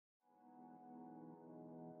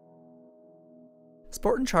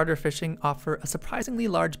sport and charter fishing offer a surprisingly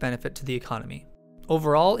large benefit to the economy.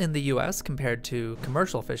 Overall, in the US compared to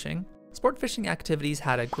commercial fishing, sport fishing activities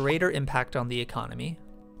had a greater impact on the economy,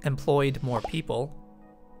 employed more people,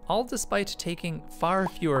 all despite taking far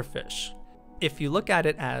fewer fish. If you look at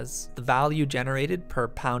it as the value generated per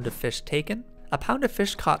pound of fish taken, a pound of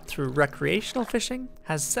fish caught through recreational fishing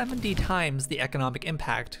has 70 times the economic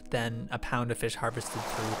impact than a pound of fish harvested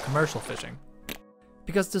through commercial fishing.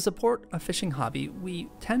 Because to support a fishing hobby, we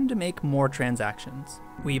tend to make more transactions.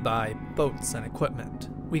 We buy boats and equipment.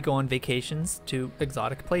 We go on vacations to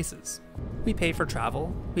exotic places. We pay for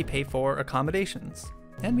travel, we pay for accommodations,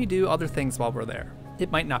 and we do other things while we're there.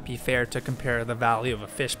 It might not be fair to compare the value of a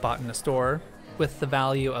fish bought in a store with the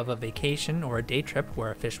value of a vacation or a day trip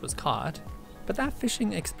where a fish was caught, but that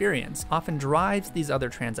fishing experience often drives these other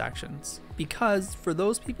transactions, because for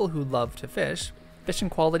those people who love to fish,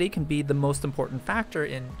 fishing quality can be the most important factor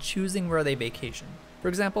in choosing where they vacation. For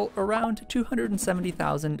example, around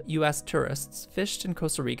 270,000 US tourists fished in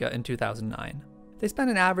Costa Rica in 2009. They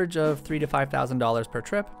spent an average of $3,000 to $5,000 per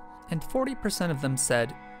trip, and 40% of them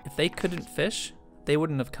said if they couldn't fish, they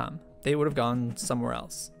wouldn't have come. They would have gone somewhere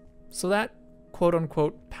else. So that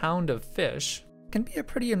quote-unquote pound of fish can be a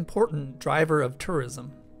pretty important driver of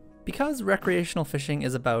tourism. Because recreational fishing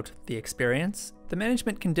is about the experience, the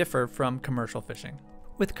management can differ from commercial fishing.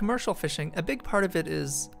 With commercial fishing, a big part of it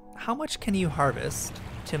is how much can you harvest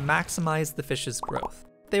to maximize the fish's growth.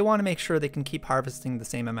 They want to make sure they can keep harvesting the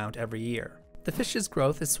same amount every year. The fish's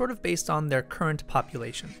growth is sort of based on their current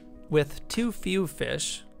population. With too few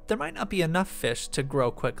fish, there might not be enough fish to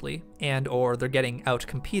grow quickly, or they're getting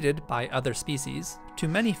outcompeted by other species. Too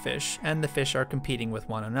many fish, and the fish are competing with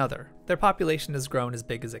one another. Their population has grown as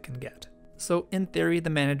big as it can get. So in theory, the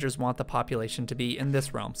managers want the population to be in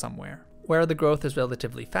this realm somewhere, where the growth is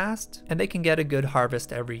relatively fast, and they can get a good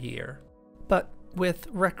harvest every year. But with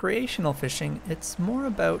recreational fishing, it's more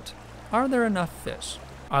about, are there enough fish?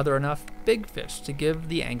 Are there enough big fish to give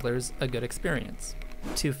the anglers a good experience?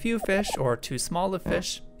 Too few fish or too small of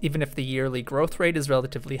fish, even if the yearly growth rate is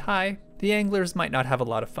relatively high, the anglers might not have a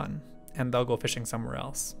lot of fun, and they'll go fishing somewhere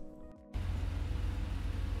else.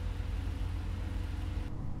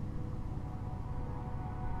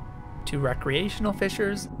 To recreational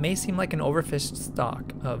fishers, may seem like an overfished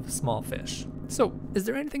stock of small fish. So, is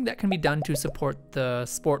there anything that can be done to support the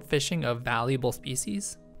sport fishing of valuable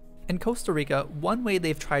species? In Costa Rica, one way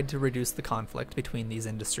they've tried to reduce the conflict between these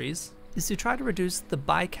industries is to try to reduce the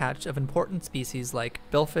bycatch of important species like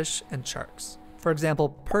billfish and sharks. For example,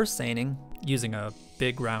 purse seining, using a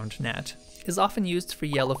big round net, is often used for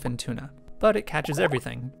yellowfin tuna, but it catches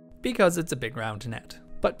everything because it's a big round net.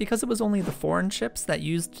 But because it was only the foreign ships that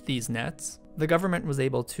used these nets, the government was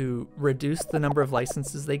able to reduce the number of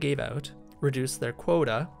licenses they gave out, reduce their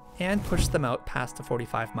quota, and push them out past the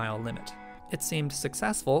 45-mile limit. It seemed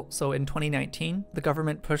successful, so in 2019, the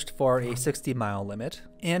government pushed for a 60-mile limit,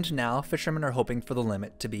 and now fishermen are hoping for the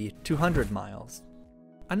limit to be 200 miles.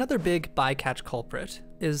 Another big bycatch culprit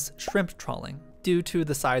is shrimp trawling. Due to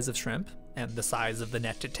the size of shrimp, and the size of the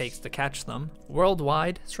net it takes to catch them,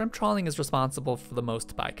 worldwide, shrimp trawling is responsible for the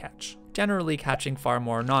most bycatch, generally catching far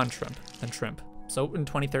more non-shrimp than shrimp. So in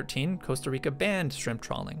 2013, Costa Rica banned shrimp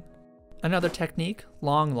trawling. Another technique,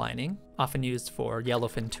 long lining, often used for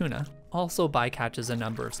yellowfin tuna, also bycatches a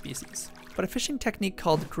number of species. But a fishing technique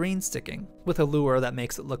called green sticking, with a lure that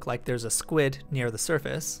makes it look like there's a squid near the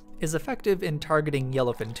surface, is effective in targeting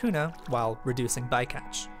yellowfin tuna while reducing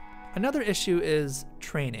bycatch. Another issue is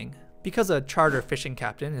training. Because a charter fishing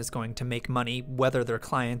captain is going to make money whether their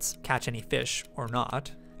clients catch any fish or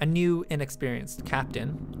not, a new, inexperienced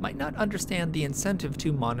captain might not understand the incentive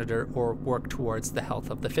to monitor or work towards the health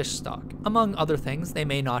of the fish stock. Among other things, they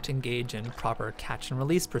may not engage in proper catch and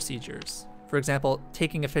release procedures. For example,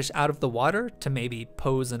 taking a fish out of the water to maybe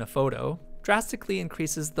pose in a photo drastically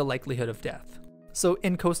increases the likelihood of death. So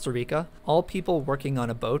in Costa Rica, all people working on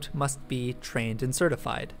a boat must be trained and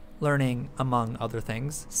certified, learning, among other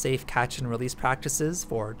things, safe catch and release practices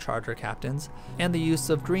for charter captains, and the use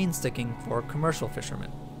of green sticking for commercial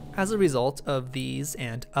fishermen. As a result of these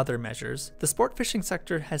and other measures, the sport fishing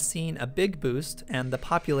sector has seen a big boost, and the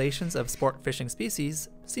populations of sport fishing species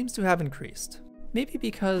seems to have increased. Maybe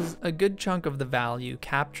because a good chunk of the value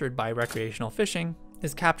captured by recreational fishing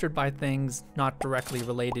is captured by things not directly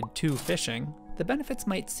related to fishing, the benefits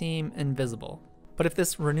might seem invisible. But if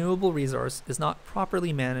this renewable resource is not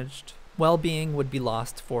properly managed, well-being would be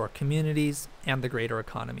lost for communities and the greater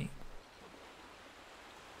economy.